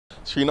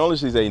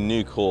Screenology is a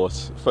new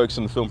course focused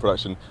on film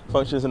production,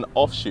 functions as an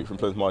offshoot from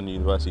Plymouth Modern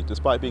University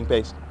despite being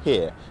based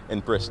here in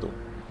Bristol.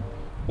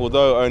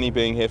 Although only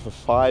being here for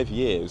 5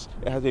 years,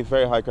 it has a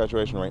very high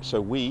graduation rate, so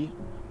we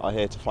are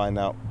here to find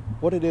out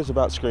what it is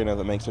about Screener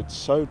that makes it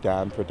so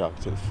damn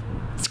productive.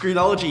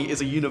 Screenology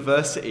is a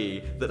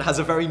university that has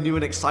a very new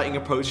and exciting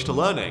approach to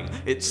learning.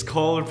 It's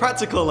called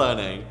practical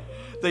learning.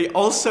 They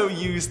also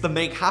use the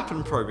Make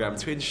Happen program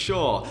to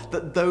ensure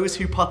that those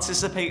who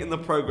participate in the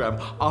program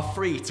are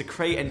free to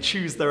create and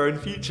choose their own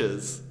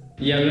futures.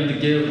 Yeah, we have the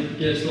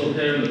gear store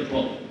here and the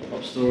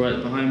prop store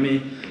right behind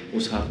me.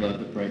 Also have the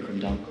break room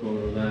down the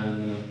corner there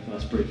and the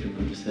first briefing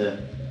room is here.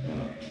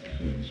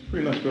 It's a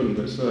pretty nice building,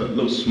 but it's a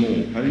little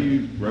small. How do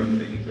you run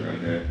things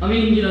around here? I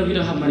mean, you know, we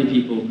don't have many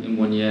people in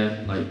 1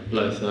 year, like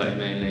below 30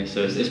 mainly,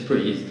 so it's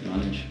pretty easy to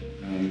manage.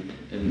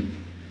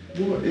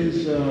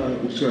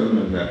 What's going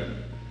on there?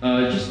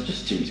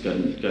 Just students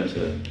going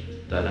to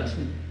their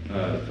lesson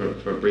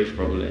for a brief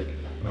probably.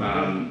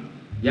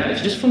 Yeah, if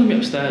you just follow me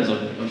upstairs,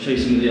 I'll show you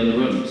some of the other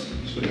rooms.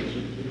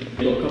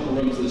 We've got a couple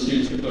of rooms that the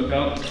students can book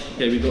out.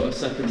 Okay, we've got a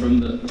second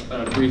room,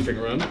 the briefing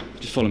room.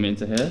 Just follow me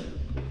into here.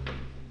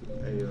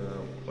 Hey,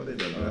 what are they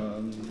doing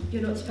there?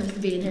 You're not supposed to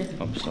be in here.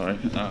 I'm sorry.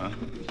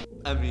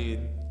 I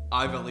mean,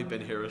 I've only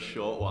been here a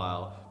short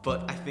while,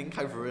 but I think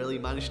I've really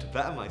managed to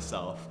better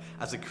myself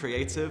as a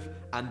creative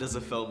and as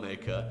a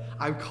filmmaker.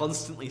 I'm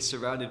constantly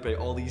surrounded by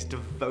all these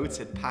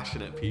devoted,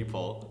 passionate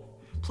people.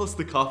 Plus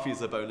the coffee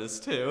is a bonus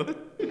too.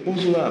 What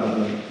was all that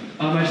about?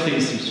 I'm actually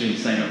thinking some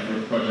students setting up for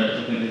a project.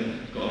 I think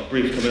they've got a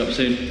brief coming up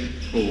soon.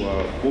 Oh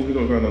wow. What have we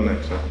got going on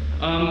next then?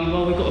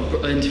 Well, we've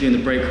got an interview in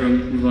the break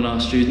room with one of our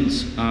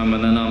students, and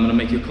then I'm going to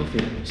make you a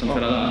coffee,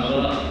 something like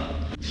that.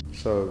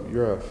 So,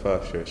 you're a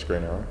first year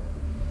screener, right?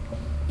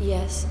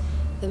 Yes,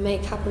 the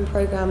Make Happen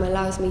program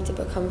allows me to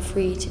become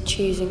free to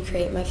choose and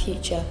create my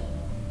future.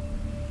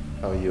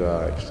 How are you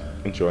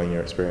enjoying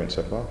your experience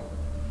so far?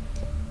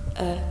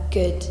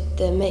 Good.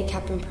 The Make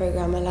Happen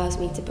program allows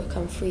me to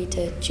become free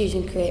to choose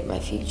and create my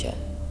future.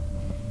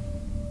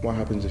 What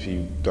happens if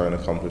you don't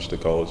accomplish the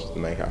goals of the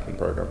Make Happen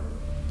program?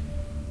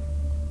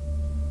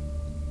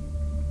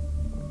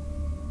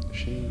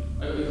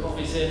 The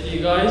coffee's here for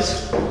you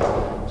guys.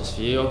 Just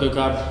for you, I'll go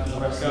grab the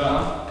rest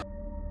now.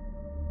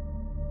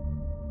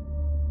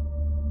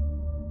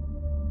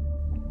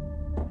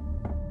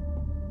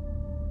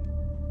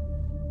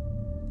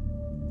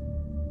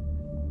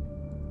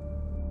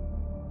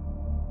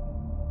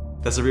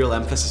 There's a real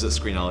emphasis at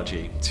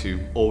Screenology to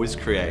always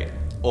create.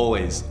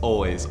 Always,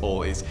 always,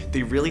 always.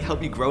 They really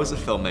help you grow as a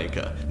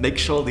filmmaker. Make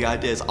sure the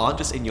ideas aren't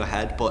just in your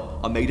head, but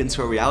are made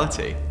into a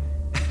reality.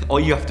 All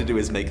you have to do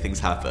is make things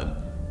happen.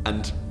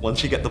 And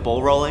once you get the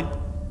ball rolling,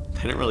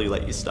 they don't really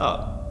let you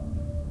stop.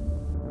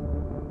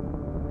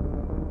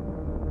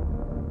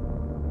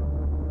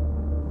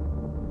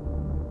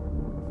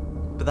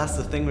 But that's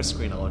the thing with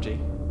Screenology.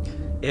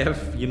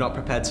 If you're not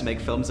prepared to make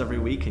films every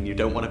week and you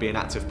don't want to be an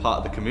active part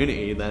of the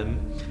community,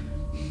 then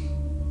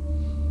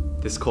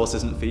this course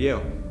isn't for you.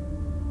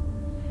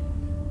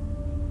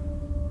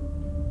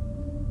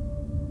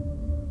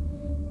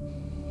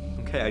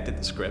 Okay, I did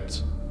the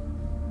script.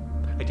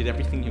 I did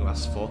everything you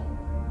asked for.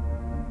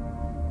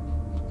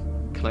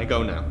 Can I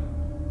go now?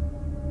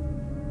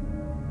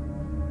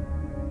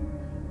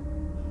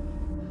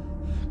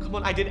 Come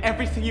on, I did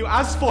everything you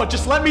asked for,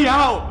 just let me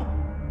out!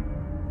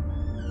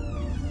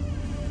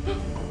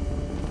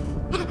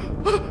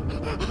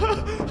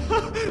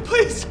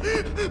 Please,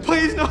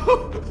 please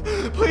no!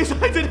 Please,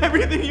 I did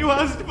everything you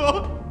asked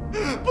for!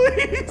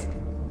 Please!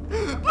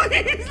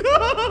 Please,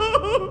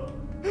 no!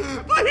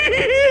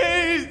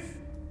 Please!